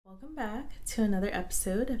Welcome back to another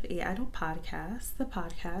episode of A.IdlePodcast, the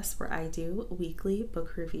podcast where I do weekly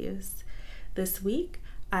book reviews. This week,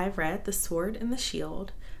 I've read The Sword and the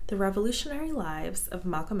Shield, The Revolutionary Lives of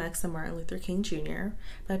Malcolm X and Martin Luther King Jr.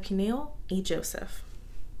 by Peniel E.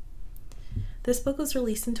 This book was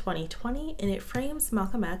released in 2020, and it frames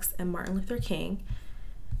Malcolm X and Martin Luther King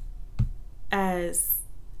as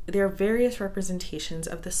their various representations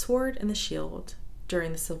of the sword and the shield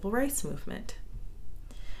during the Civil Rights Movement.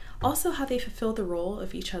 Also, how they fulfill the role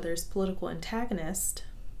of each other's political antagonist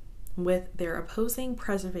with their opposing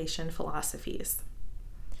preservation philosophies.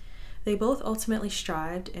 They both ultimately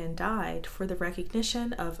strived and died for the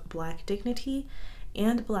recognition of Black dignity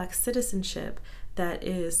and Black citizenship that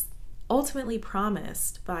is ultimately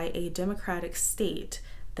promised by a democratic state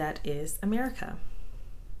that is America.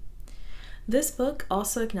 This book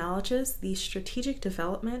also acknowledges the strategic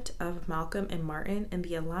development of Malcolm and Martin and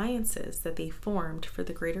the alliances that they formed for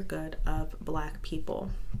the greater good of Black people.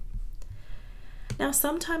 Now,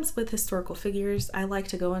 sometimes with historical figures, I like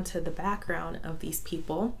to go into the background of these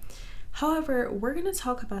people. However, we're going to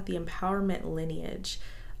talk about the empowerment lineage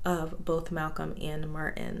of both Malcolm and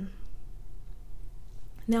Martin.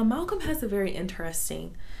 Now, Malcolm has a very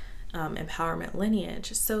interesting empowerment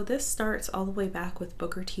lineage. So this starts all the way back with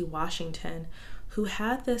Booker T. Washington, who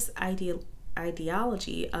had this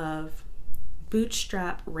ideology of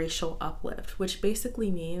bootstrap racial uplift, which basically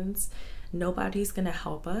means nobody's going to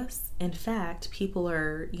help us. In fact, people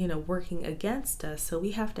are, working against us, so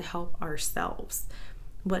we have to help ourselves.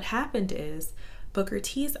 What happened is Booker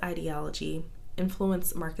T's ideology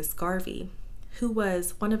influenced Marcus Garvey, who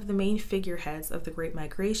was one of the main figureheads of the Great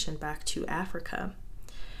Migration back to Africa.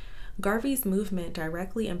 Garvey's movement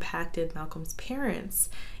directly impacted Malcolm's parents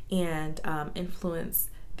and influenced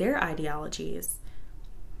their ideologies.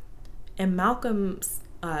 And Malcolm's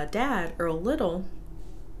dad, Earl Little,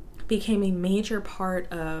 became a major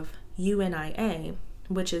part of UNIA,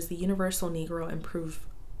 which is the Universal Negro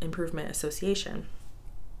Improvement Association.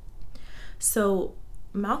 So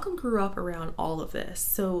Malcolm grew up around all of this.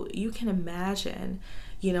 So you can imagine,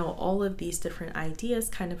 all of these different ideas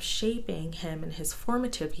kind of shaping him in his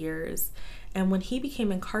formative years. And when he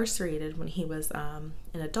became incarcerated, when he was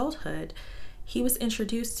in adulthood, he was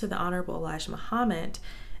introduced to the Honorable Elijah Muhammad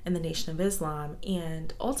and the Nation of Islam,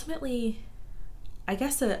 and ultimately, I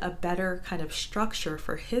guess, a better kind of structure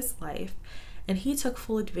for his life. And he took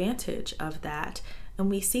full advantage of that.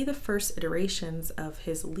 And we see the first iterations of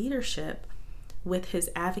his leadership with his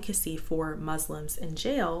advocacy for Muslims in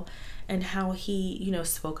jail, and how he,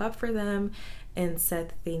 spoke up for them and said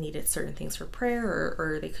that they needed certain things for prayer,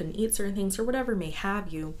 or they couldn't eat certain things, or whatever may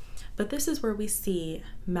have you. But this is where we see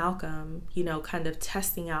Malcolm, kind of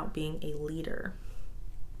testing out being a leader.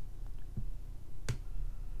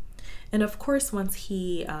 And of course, once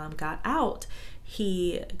he got out,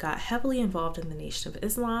 he got heavily involved in the Nation of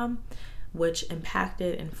Islam, which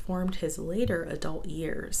impacted and formed his later adult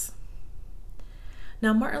years.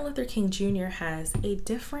 Now, Martin Luther King Jr. has a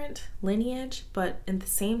different lineage, but at the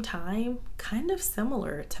same time, kind of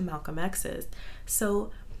similar to Malcolm X's. So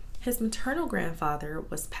his maternal grandfather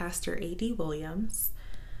was Pastor A.D. Williams,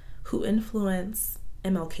 who influenced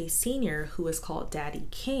MLK Sr., who was called Daddy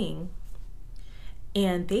King.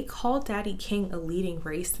 And they called Daddy King a leading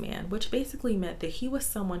race man, which basically meant that he was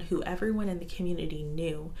someone who everyone in the community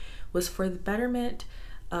knew was for the betterment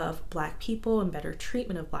of Black people and better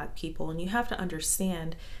treatment of Black people. And you have to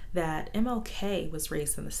understand that MLK was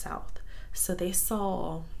raised in the South. So they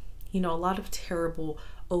saw, a lot of terrible,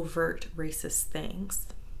 overt racist things.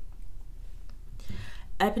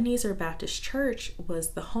 Ebenezer Baptist Church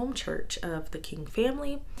was the home church of the King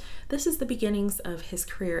family. This is the beginnings of his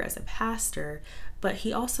career as a pastor, but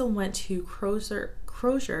he also went to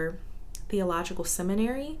Crozier Theological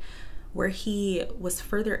Seminary, where he was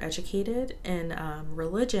further educated in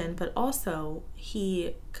religion, but also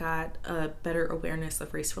he got a better awareness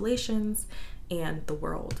of race relations and the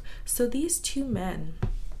world. So these two men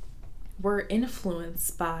were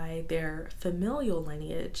influenced by their familial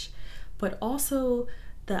lineage, but also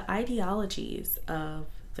the ideologies of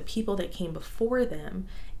the people that came before them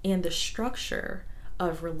and the structure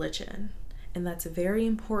of religion. And that's very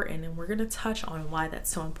important, and we're going to touch on why that's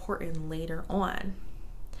so important later on.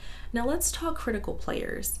 Now let's talk critical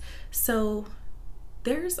players. So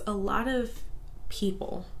there's a lot of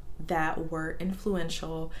people that were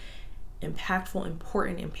influential, impactful,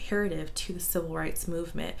 important, imperative to the civil rights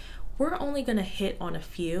movement. We're only going to hit on a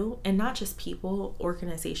few, and not just people,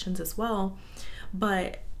 organizations as well.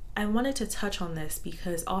 But I wanted to touch on this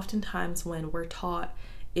because oftentimes when we're taught,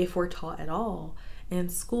 if we're taught at all, in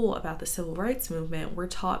school about the civil rights movement, we're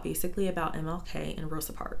taught basically about MLK and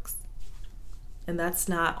Rosa Parks. And that's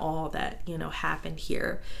not all that, happened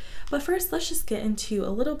here. But first, let's just get into a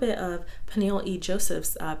little bit of Peniel E.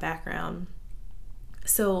 Joseph's background.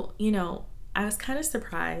 So, I was kind of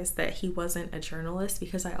surprised that he wasn't a journalist,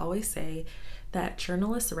 because I always say that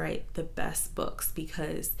journalists write the best books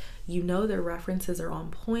because their references are on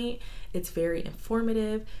point. It's very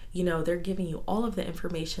informative. They're giving you all of the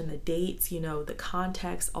information, the dates, the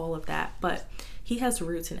context, all of that. But he has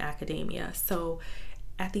roots in academia. So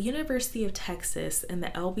at the University of Texas in the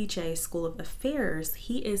LBJ School of Affairs,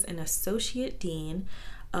 he is an associate dean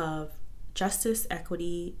of Justice,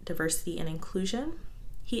 Equity, Diversity, and Inclusion.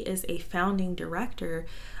 He is a founding director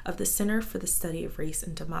of the Center for the Study of Race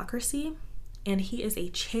and Democracy, and he is a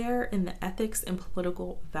chair in the Ethics and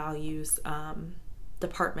Political Values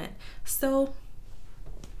department. So,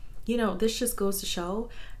 this just goes to show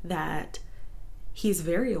that he's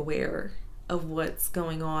very aware of what's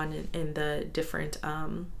going on in the different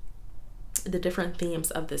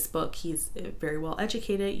themes of this book. He's very well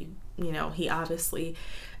educated. He obviously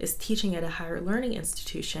is teaching at a higher learning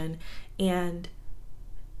institution, and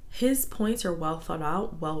his points are well thought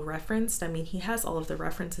out, well referenced. I mean, he has all of the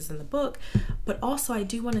references in the book, but also I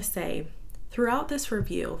do want to say, throughout this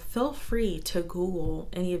review, feel free to Google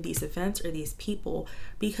any of these events or these people,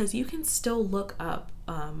 because you can still look up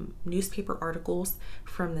newspaper articles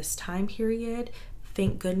from this time period.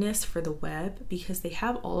 Thank goodness for the web, because they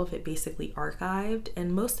have all of it basically archived,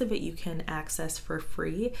 and most of it you can access for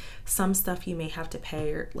free. Some stuff you may have to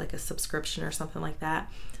pay, or like a subscription or something like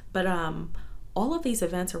that. But all of these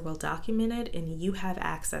events are well documented and you have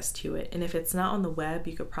access to it. And if it's not on the web,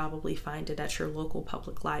 you could probably find it at your local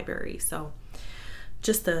public library. So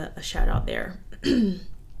just a shout out there.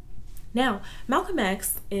 Now, Malcolm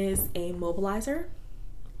X is a mobilizer,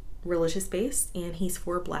 religious based, and he's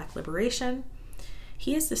for Black liberation.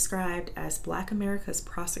 He is described as Black America's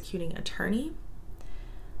prosecuting attorney.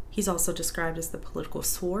 He's also described as the political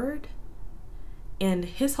sword. And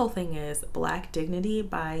his whole thing is Black dignity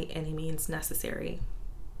by any means necessary.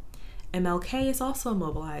 MLK is also a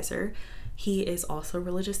mobilizer. He is also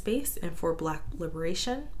religious based and for Black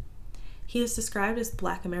liberation. He is described as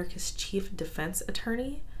Black America's chief defense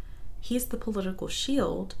attorney. He's the political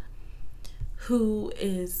shield who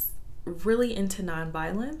is really into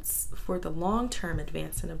nonviolence for the long-term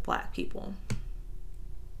advancement of Black people.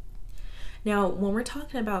 Now, when we're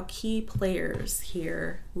talking about key players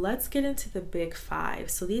here, let's get into the big five.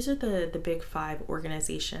 So these are the big five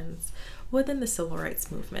organizations within the civil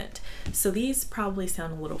rights movement. So these probably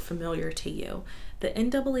sound a little familiar to you. The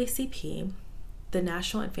NAACP, the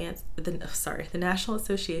National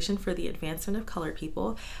Association for the Advancement of Colored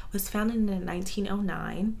People, was founded in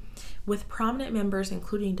 1909 with prominent members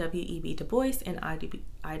including W.E.B. Du Bois and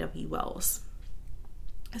I.W. Wells.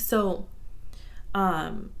 So,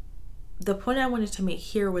 the point I wanted to make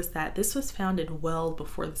here was that this was founded well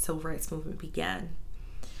before the civil rights movement began.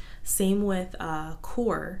 Same with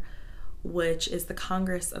CORE, which is the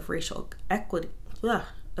Congress of Racial Equality,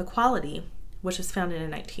 which was founded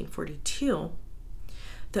in 1942.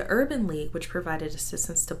 The Urban League, which provided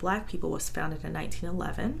assistance to Black people, was founded in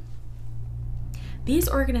 1911. These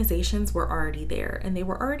organizations were already there, and they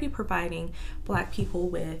were already providing Black people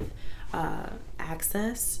with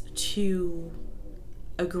access to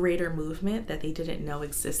a greater movement that they didn't know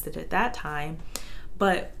existed at that time.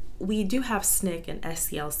 But we do have SNCC and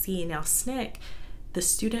SCLC. Now SNCC, the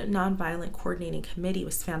Student Nonviolent Coordinating Committee,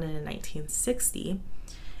 was founded in 1960,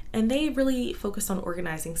 and they really focused on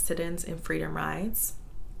organizing sit-ins and freedom rides.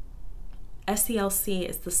 SCLC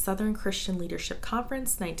is the Southern Christian Leadership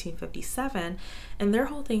Conference, 1957, and their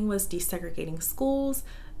whole thing was desegregating schools,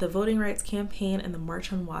 the Voting Rights Campaign, and the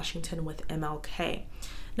March on Washington with MLK.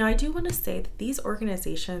 Now, I do want to say that these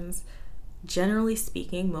organizations, generally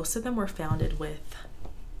speaking, most of them were founded with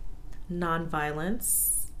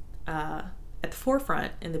nonviolence at the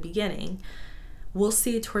forefront in the beginning. We'll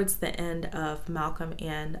see towards the end of Malcolm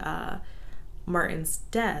and Martin's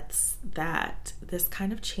deaths that this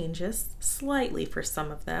kind of changes slightly for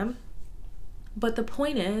some of them. But the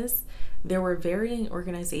point is, there were varying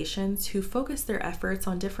organizations who focused their efforts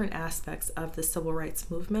on different aspects of the civil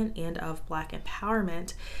rights movement and of Black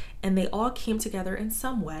empowerment, and they all came together in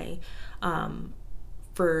some way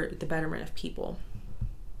for the betterment of people.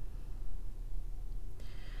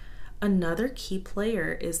 Another key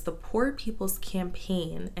player is the Poor People's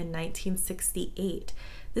Campaign in 1968.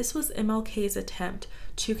 This was MLK's attempt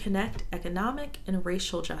to connect economic and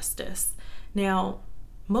racial justice. Now,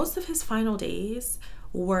 most of his final days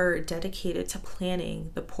were dedicated to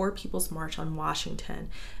planning the Poor People's March on Washington.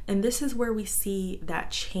 And this is where we see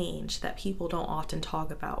that change that people don't often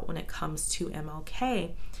talk about when it comes to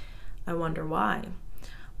MLK. I wonder why.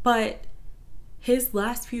 But his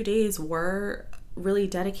last few days were really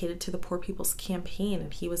dedicated to the Poor People's Campaign,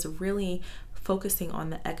 and he was really focusing on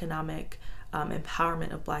the economic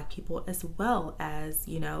empowerment of Black people, as well as,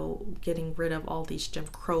 you know, getting rid of all these Jim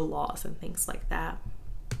Crow laws and things like that.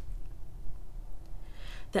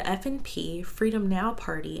 The F&P, Freedom Now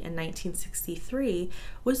Party, in 1963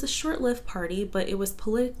 was a short-lived party, but it was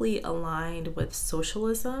politically aligned with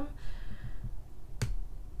socialism.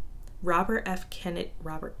 Robert F. Kennedy?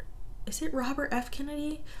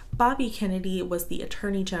 Bobby Kennedy was the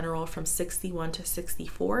Attorney General from 61 to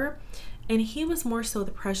 64, and he was more so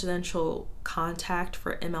the presidential contact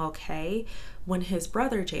for MLK when his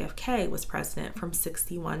brother JFK was president from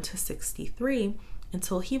 61 to 63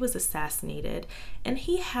 until he was assassinated. And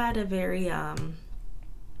he had a very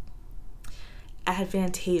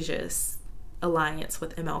advantageous alliance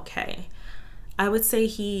with MLK. I would say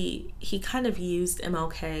he kind of used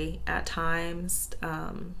MLK at times,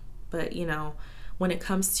 but you know, when it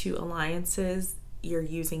comes to alliances, you're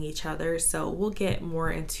using each other. So we'll get more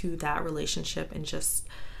into that relationship in just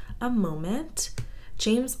a moment.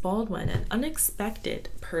 James Baldwin, an unexpected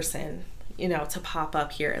person, you know, to pop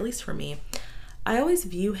up here, at least for me. I always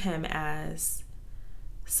view him as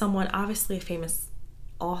someone, obviously a famous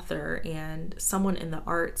author and someone in the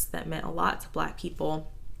arts that meant a lot to Black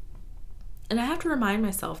people. And I have to remind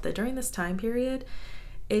myself that during this time period,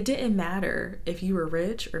 it didn't matter if you were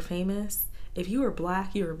rich or famous. If you were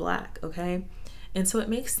Black, you were Black, okay? And so it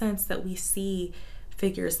makes sense that we see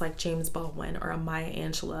figures like James Baldwin or a Maya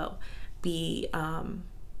Angelou be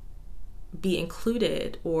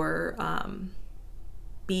included or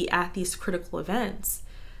be at these critical events,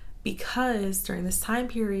 because during this time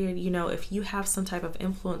period, you know, if you have some type of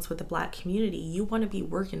influence with the Black community, you want to be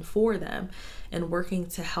working for them and working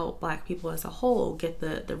to help Black people as a whole get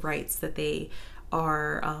the rights that they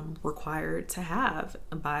are required to have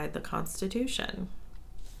by the Constitution.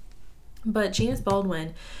 But James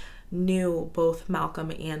Baldwin knew both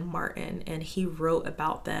Malcolm and Martin, and he wrote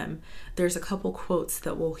about them. There's a couple quotes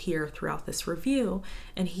that we'll hear throughout this review,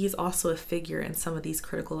 and he's also a figure in some of these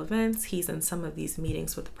critical events. He's in some of these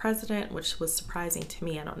meetings with the president, which was surprising to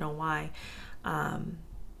me. I don't know why.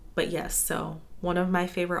 But yes, so one of my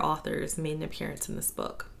favorite authors made an appearance in this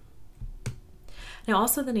book. Now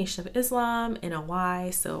also the Nation of Islam,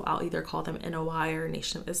 NOI, so I'll either call them NOI or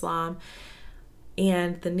Nation of Islam.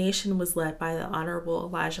 And the nation was led by the Honorable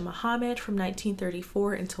Elijah Muhammad from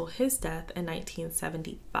 1934 until his death in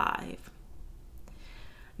 1975.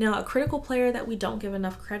 Now, a critical player that we don't give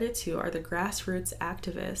enough credit to are the grassroots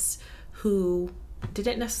activists who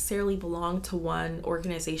didn't necessarily belong to one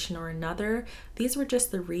organization or another. These were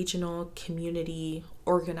just the regional community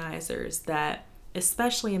organizers that,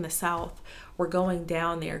 especially in the South, were going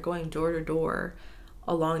down there, going door to door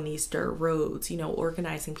along these dirt roads, you know,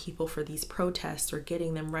 organizing people for these protests or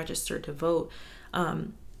getting them registered to vote.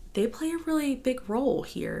 They play a really big role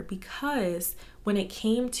here, because when it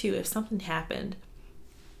came to, if something happened,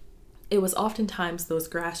 it was oftentimes those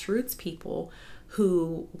grassroots people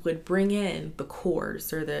who would bring in the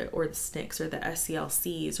COREs or the SNCCs or the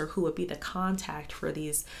SCLCs, or who would be the contact for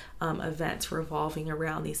these events revolving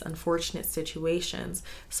around these unfortunate situations.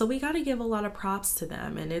 So we got to give a lot of props to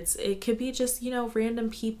them. And it could be just, you know, random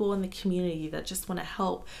people in the community that just want to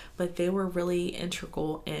help, but they were really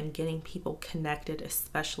integral in getting people connected,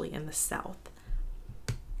 especially in the South.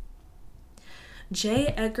 J.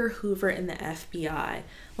 Edgar Hoover and the FBI.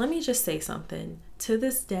 Let me just say something. To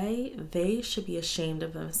this day, they should be ashamed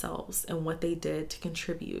of themselves and what they did to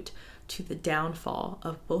contribute to the downfall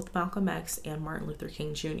of both Malcolm X and Martin Luther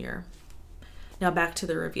King Jr. Now back to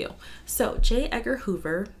the review. So J. Edgar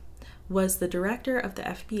Hoover was the director of the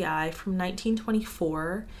FBI from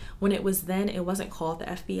 1924, when it wasn't called the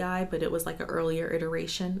FBI, but it was like an earlier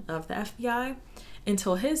iteration of the FBI,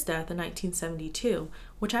 until his death in 1972,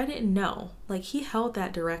 which I didn't know. Like, he held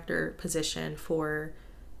that director position for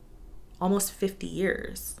almost 50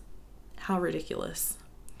 years. How ridiculous.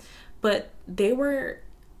 But they were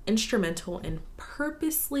instrumental in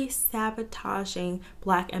purposely sabotaging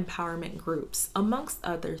Black empowerment groups, amongst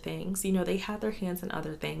other things. You know, they had their hands in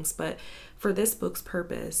other things, but for this book's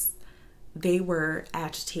purpose, they were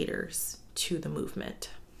agitators to the movement.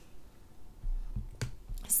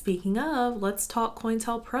 Speaking of, let's talk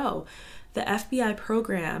COINTELPRO, the FBI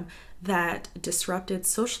program that disrupted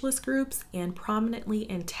socialist groups and prominently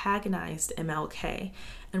antagonized MLK.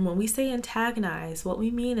 And when we say antagonize, what we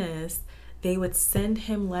mean is they would send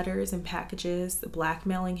him letters and packages,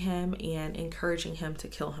 blackmailing him and encouraging him to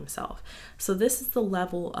kill himself. So this is the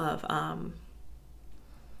level of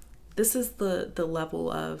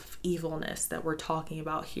level of evilness that we're talking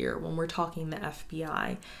about here when we're talking the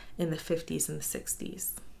FBI in the 50s and the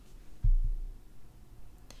 60s.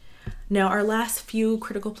 Now, our last few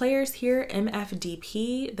critical players here,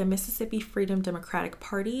 MFDP, the Mississippi Freedom Democratic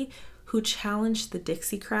Party, who challenged the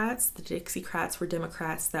Dixiecrats. The Dixiecrats were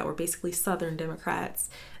Democrats that were basically Southern Democrats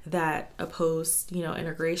that opposed,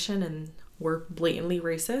 integration and were blatantly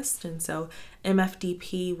racist. And so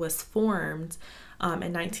MFDP was formed in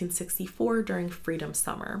 1964 during Freedom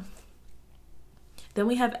Summer. Then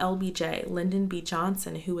we have LBJ, Lyndon B.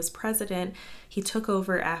 Johnson, who was president. He took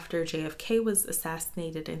over after JFK was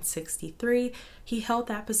assassinated in 63. He held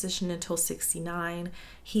that position until 69.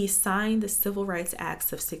 He signed the Civil Rights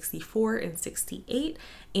Acts of 64 and 68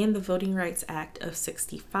 and the Voting Rights Act of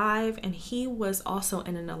 65. And he was also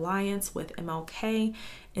in an alliance with MLK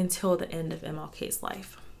until the end of MLK's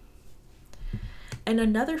life. And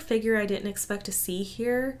another figure I didn't expect to see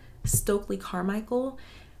here, Stokely Carmichael.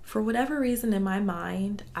 For whatever reason in my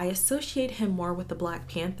mind, I associate him more with the Black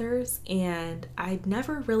Panthers, and I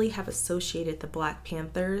never really have associated the Black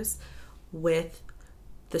Panthers with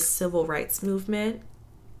the civil rights movement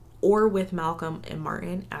or with Malcolm and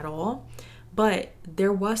Martin at all, but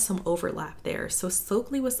there was some overlap there. So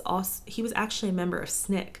Stokely was actually a member of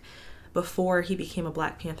SNCC before he became a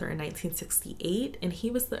Black Panther in 1968, and he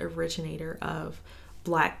was the originator of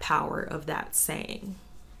Black Power, of that saying.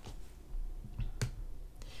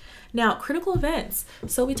 Now, critical events.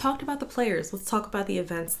 So we talked about the players. Let's talk about the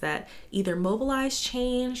events that either mobilized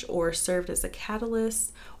change or served as a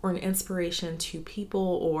catalyst or an inspiration to people,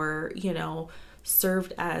 or,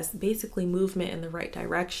 served as basically movement in the right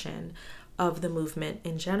direction of the movement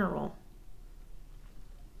in general.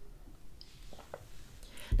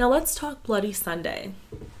 Now let's talk Bloody Sunday.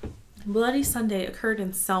 Bloody Sunday occurred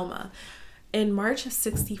in Selma. In March of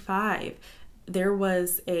 65, there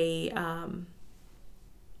was a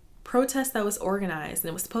protest that was organized, and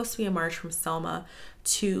it was supposed to be a march from Selma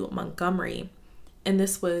to Montgomery. And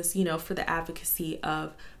this was, for the advocacy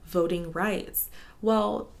of voting rights.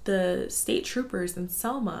 Well, the state troopers in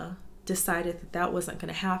Selma decided that that wasn't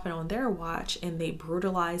going to happen on their watch, and they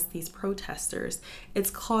brutalized these protesters. It's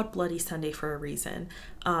called Bloody Sunday for a reason.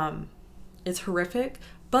 It's horrific,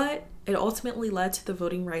 but it ultimately led to the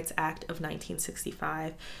Voting Rights Act of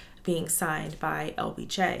 1965 being signed by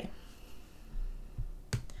LBJ.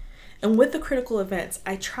 And with the critical events,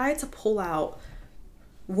 I tried to pull out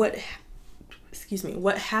what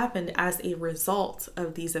happened as a result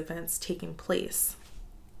of these events taking place.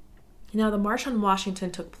 Now, the March on Washington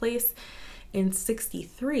took place in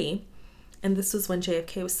 63, and this was when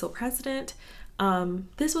JFK was still president.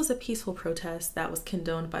 This was a peaceful protest that was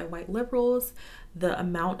condoned by white liberals. The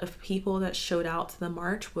amount of people that showed out to the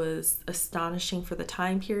march was astonishing for the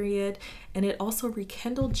time period, and it also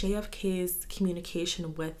rekindled JFK's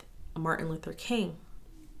communication with Martin Luther King.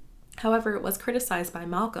 However, it was criticized by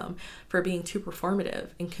Malcolm for being too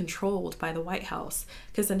performative and controlled by the White House,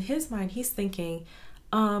 because in his mind, he's thinking,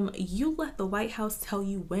 you let the White House tell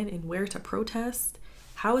you when and where to protest?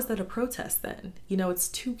 How is that a protest then? It's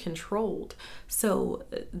too controlled. So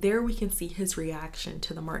there we can see his reaction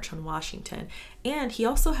to the March on Washington. And he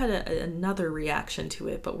also had another reaction to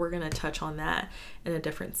it, but we're going to touch on that in a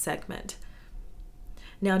different segment.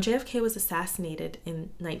 Now, JFK was assassinated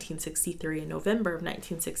in 1963, in November of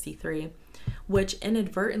 1963, which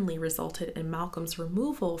inadvertently resulted in Malcolm's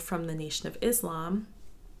removal from the Nation of Islam.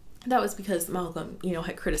 That was because Malcolm,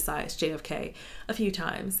 had criticized JFK a few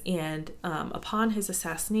times. And upon his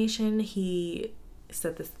assassination, he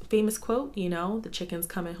said this famous quote, the chicken's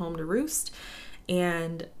coming home to roost.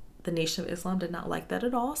 And the Nation of Islam did not like that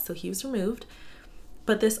at all, so he was removed.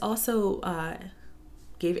 But this also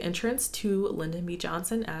gave entrance to Lyndon B.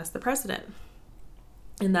 Johnson as the president.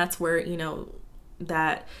 And that's where,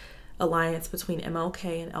 that alliance between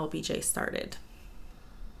MLK and LBJ started.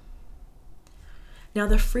 Now,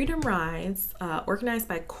 the Freedom Rides, organized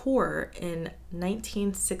by CORE in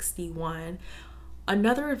 1961,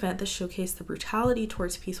 another event that showcased the brutality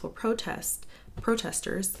towards peaceful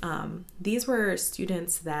protesters. These were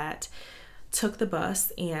students that took the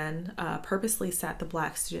bus and purposely sat the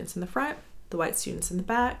Black students in the front, the white students in the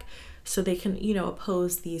back, so they can,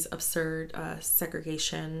 oppose these absurd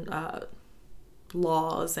segregation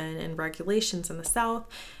laws and regulations in the South.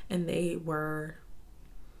 And they were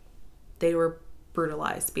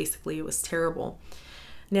brutalized. Basically, it was terrible.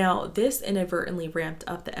 Now, this inadvertently ramped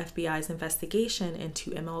up the FBI's investigation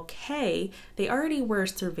into MLK. They already were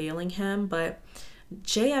surveilling him, but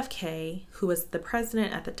JFK, who was the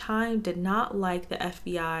president at the time, did not like the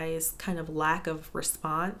FBI's kind of lack of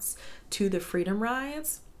response to the freedom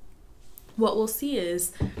rides. What we'll see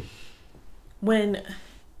is when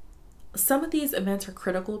some of these events are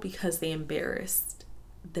critical because they embarrassed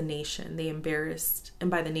the nation. They embarrassed, and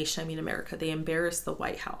by the nation I mean America, they embarrassed the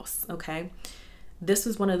White House, okay? This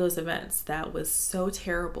was one of those events that was so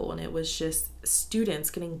terrible, and it was just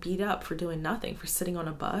students getting beat up for doing nothing, for sitting on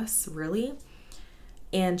a bus, really?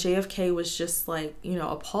 And JFK was just like,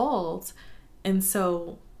 appalled. And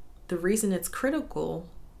so the reason it's critical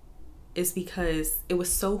is because it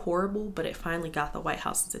was so horrible, but it finally got the White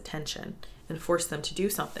House's attention and forced them to do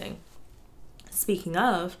something. Speaking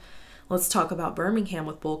of, let's talk about Birmingham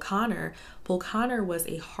with Bull Connor. Bull Connor was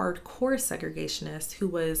a hardcore segregationist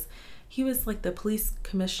he was like the police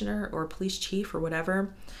commissioner or police chief or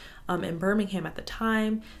whatever in Birmingham at the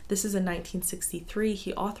time. This is in 1963.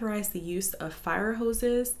 He authorized the use of fire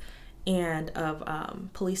hoses and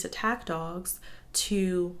of police attack dogs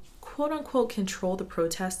to quote unquote control the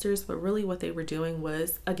protesters, but really what they were doing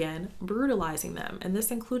was, again, brutalizing them. And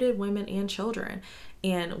this included women and children.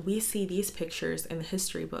 And we see these pictures in the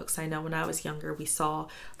history books. I know when I was younger, we saw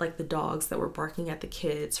like the dogs that were barking at the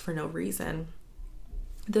kids for no reason.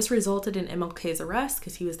 This resulted in MLK's arrest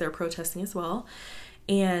because he was there protesting as well.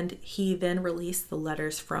 And he then released the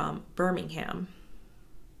letters from Birmingham.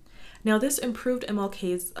 Now, this improved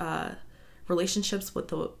MLK's relationship with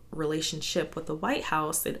the White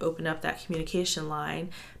House. It opened up that communication line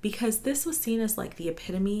because this was seen as like the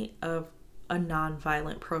epitome of a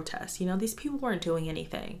nonviolent protest. These people weren't doing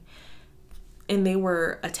anything and they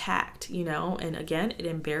were attacked, and again, it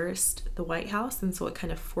embarrassed the White House, and so it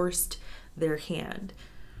kind of forced their hand.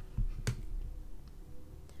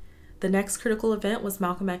 The next critical event was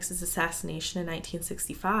Malcolm X's assassination in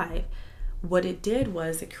 1965. What it did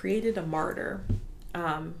was it created a martyr.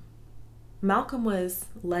 Malcolm was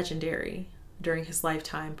legendary during his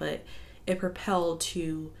lifetime, but it propelled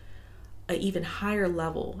to an even higher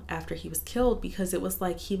level after he was killed because it was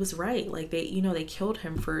like he was right. Like they killed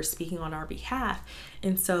him for speaking on our behalf.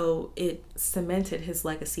 And so it cemented his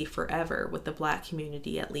legacy forever with the Black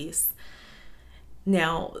community, at least.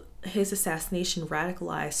 Now, his assassination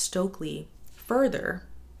radicalized Stokely further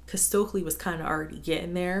because Stokely was kind of already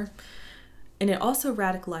getting there. And it also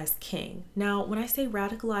radicalized King. Now, when I say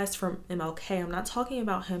radicalized from MLK, I'm not talking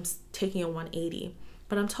about him taking a 180,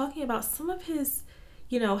 but I'm talking about some of his,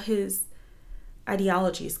 his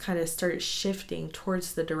ideologies kind of started shifting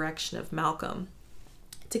towards the direction of Malcolm.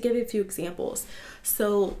 To give you a few examples,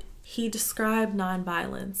 so he described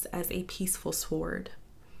nonviolence as a peaceful sword.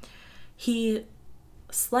 He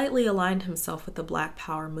slightly aligned himself with the Black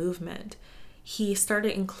Power movement. He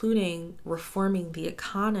started including reforming the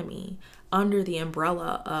economy under the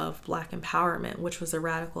umbrella of Black empowerment, which was a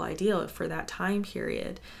radical ideal for that time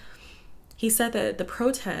period. He said that the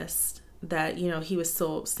protests that, he was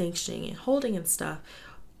still sanctioning and holding and stuff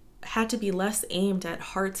had to be less aimed at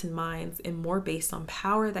hearts and minds and more based on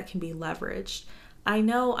power that can be leveraged. I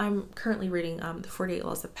know I'm currently reading the 48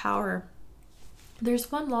 Laws of Power.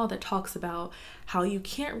 There's one law that talks about how you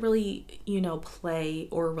can't really, play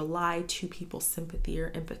or rely to people's sympathy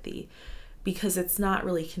or empathy because it's not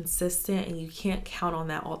really consistent and you can't count on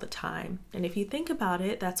that all the time. And if you think about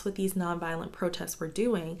it, that's what these nonviolent protests were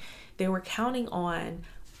doing. They were counting on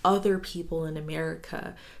other people in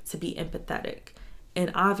America to be empathetic.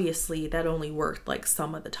 And obviously that only worked like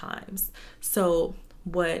some of the times. So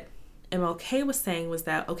what MLK was saying was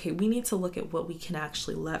that, okay, we need to look at what we can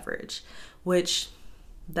actually leverage, which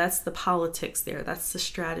that's the politics there. That's the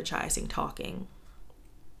strategizing talking.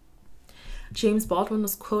 James Baldwin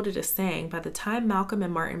was quoted as saying, by the time Malcolm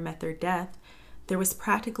and Martin met their death, there was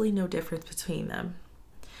practically no difference between them.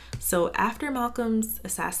 So after Malcolm's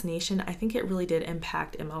assassination, I think it really did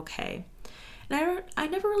impact MLK. And I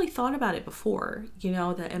never really thought about it before,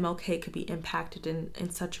 that MLK could be impacted in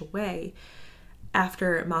such a way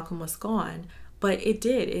after Malcolm was gone. But it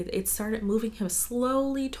did. It started moving him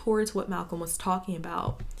slowly towards what Malcolm was talking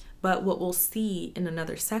about. But what we'll see in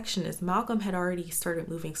another section is Malcolm had already started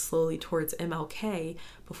moving slowly towards MLK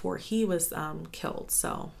before he was killed.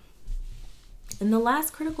 And the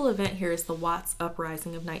last critical event here is the Watts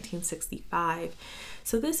Uprising of 1965.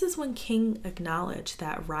 So this is when King acknowledged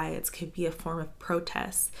that riots could be a form of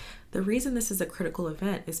protest. The reason this is a critical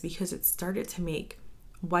event is because it started to make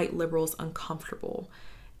white liberals uncomfortable,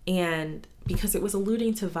 and because it was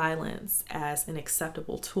alluding to violence as an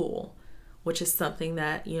acceptable tool, which is something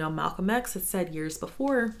that, Malcolm X had said years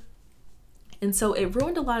before. And so it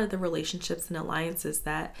ruined a lot of the relationships and alliances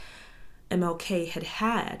that MLK had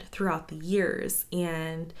had throughout the years,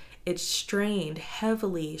 and it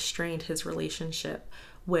heavily strained his relationship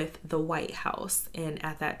with the White House, and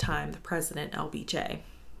at that time, the president, LBJ.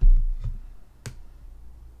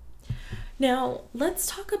 Now, let's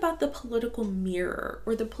talk about the political mirror,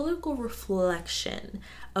 or the political reflection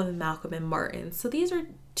of Malcolm and Martin. So these are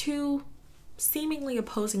two seemingly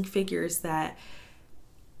opposing figures that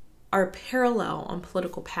are parallel on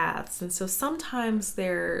political paths, and so sometimes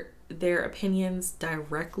their opinions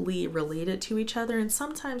directly related to each other, and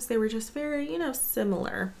sometimes they were just very,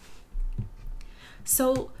 similar.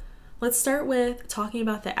 So let's start with talking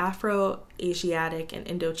about the Afro-Asiatic and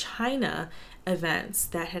Indochina events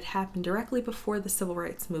that had happened directly before the Civil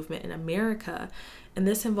Rights Movement in America, and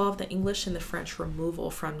this involved the English and the French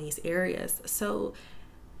removal from these areas. So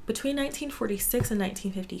between 1946 and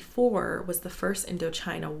 1954 was the First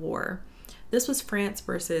Indochina War. This was France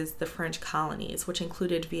versus the French colonies, which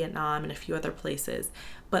included Vietnam and a few other places.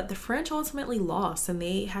 But the French ultimately lost, and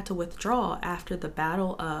they had to withdraw after the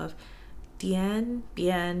Battle of Dien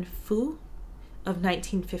Bien Phu of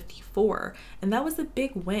 1954. And that was a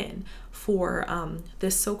big win for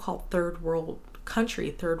this so-called third world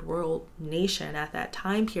nation at that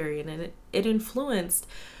time period. And it influenced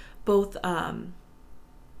both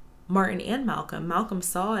Martin and Malcolm. Malcolm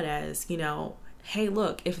saw it as, hey,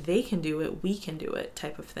 look, if they can do it, we can do it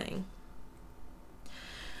type of thing.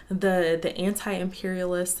 The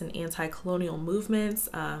anti-imperialist and anti-colonial movements,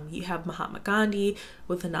 you have Mahatma Gandhi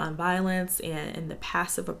with the nonviolence and the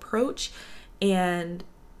passive approach, and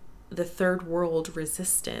the third world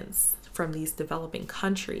resistance from these developing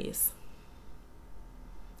countries.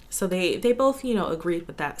 So they both, agreed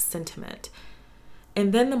with that sentiment.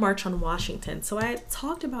 And then the March on Washington. So I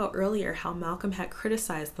talked about earlier how Malcolm had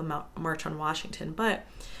criticized the March on Washington, but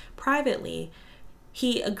privately,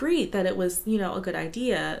 he agreed that it was, a good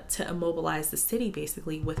idea to immobilize the city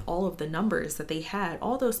basically with all of the numbers that they had.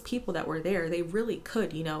 All those people that were there, they really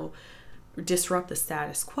could, disrupt the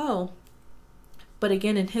status quo. But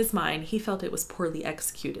again, in his mind, he felt it was poorly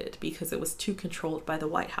executed because it was too controlled by the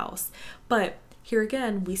White House. But here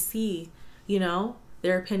again, we see,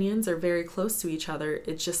 their opinions are very close to each other.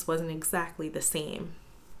 It just wasn't exactly the same.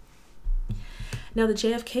 Now, the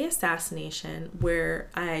JFK assassination, where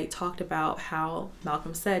I talked about how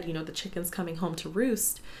Malcolm said, the chicken's coming home to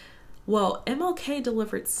roost. Well, MLK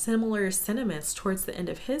delivered similar sentiments towards the end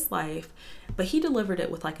of his life, but he delivered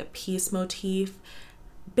it with like a peace motif.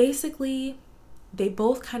 Basically, they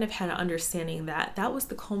both kind of had an understanding that that was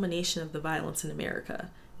the culmination of the violence in America.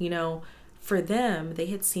 For them, they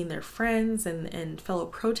had seen their friends and fellow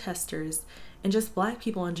protesters and just Black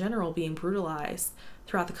people in general being brutalized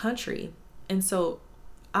throughout the country. And so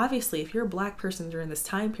obviously, if you're a Black person during this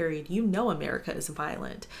time period, America is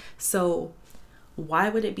violent. So why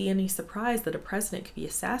would it be any surprise that a president could be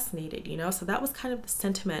assassinated, So that was kind of the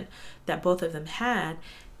sentiment that both of them had.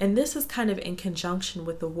 And this is kind of in conjunction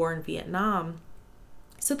with the war in Vietnam.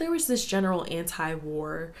 So there was this general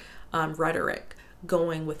anti-war rhetoric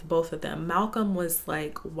going with both of them. Malcolm was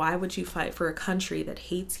like, why would you fight for a country that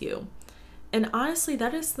hates you? And honestly,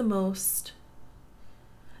 that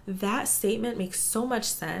statement makes so much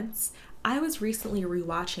sense. I was recently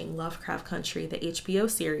rewatching Lovecraft Country, the HBO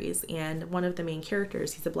series, and one of the main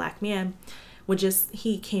characters, he's a Black man,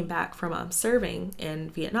 he came back from serving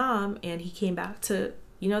in Vietnam, and he came back to,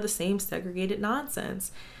 the same segregated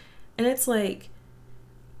nonsense. And it's like,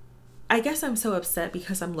 I guess I'm so upset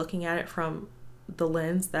because I'm looking at it from the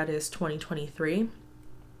lens that is 2023,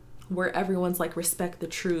 where everyone's like, respect the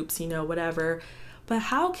troops, whatever. But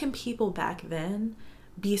how can people back then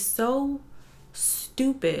be so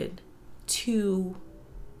stupid to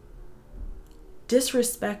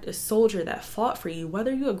disrespect a soldier that fought for you,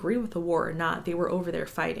 whether you agree with the war or not? They were over there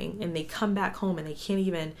fighting, and they come back home and they can't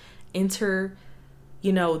even enter,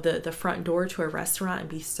 the front door to a restaurant and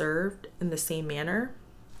be served in the same manner.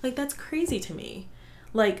 Like, that's crazy to me.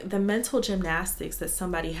 Like, the mental gymnastics that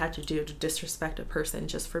somebody had to do to disrespect a person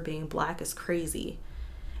just for being Black is crazy.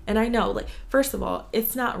 And I know, like, first of all,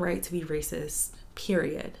 it's not right to be racist,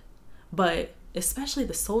 period. But especially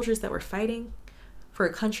the soldiers that were fighting for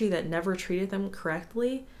a country that never treated them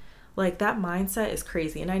correctly, like, that mindset is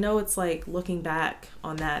crazy. And I know it's like, looking back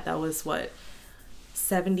on that was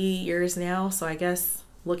 70 years now. So I guess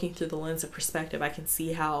looking through the lens of perspective, I can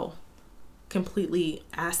see how completely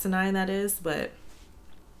asinine that is. But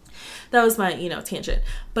that was my, tangent.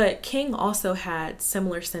 But King also had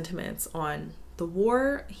similar sentiments on the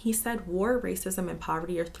war. He said war, racism, and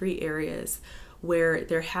poverty are three areas where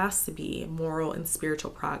there has to be moral and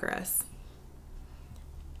spiritual progress.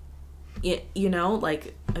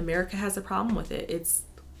 Like, America has a problem with it.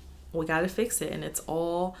 we got to fix it. And it's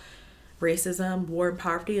all racism, war, and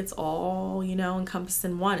poverty. It's all, encompassed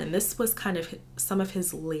in one. And this was kind of some of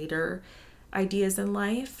his later ideas in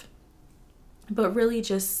life, but really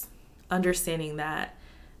just understanding that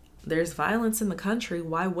there's violence in the country.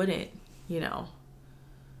 Why wouldn't,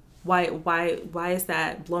 why is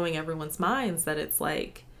that blowing everyone's minds that it's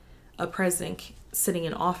like a president sitting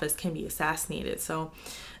in office can be assassinated? So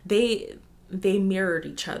they mirrored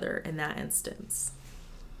each other in that instance.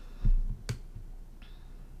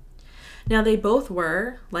 Now, they both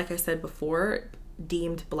were, like I said before,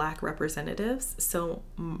 deemed Black representatives. So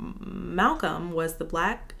Malcolm was the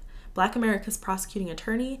Black America's prosecuting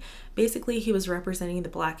attorney. Basically, he was representing the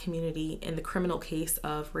Black community in the criminal case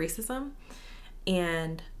of racism.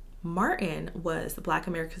 And Martin was the Black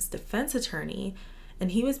America's defense attorney,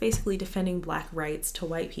 and he was basically defending Black rights to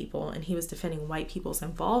white people, and he was defending white people's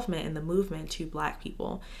involvement in the movement to Black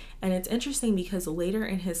people. And it's interesting because later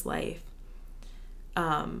in his life,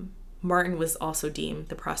 Martin was also deemed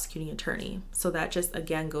the prosecuting attorney. So that just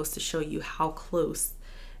again goes to show you how close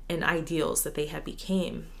in ideals that they had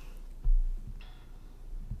became.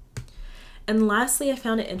 And lastly, I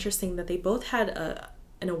found it interesting that they both had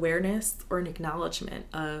an awareness or an acknowledgement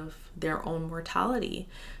of their own mortality.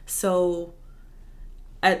 So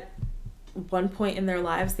at one point in their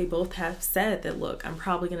lives, they both have said that, look, I'm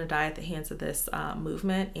probably going to die at the hands of this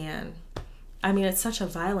movement. And I mean, it's such a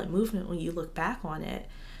violent movement when you look back on it,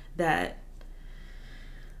 that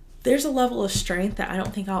there's a level of strength that I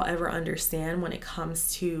don't think I'll ever understand when it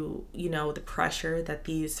comes to, the pressure that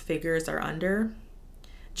these figures are under,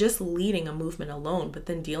 just leading a movement alone, but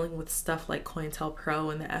then dealing with stuff like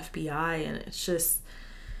COINTELPRO and the FBI. And it's just,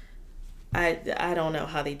 I don't know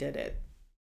how they did it.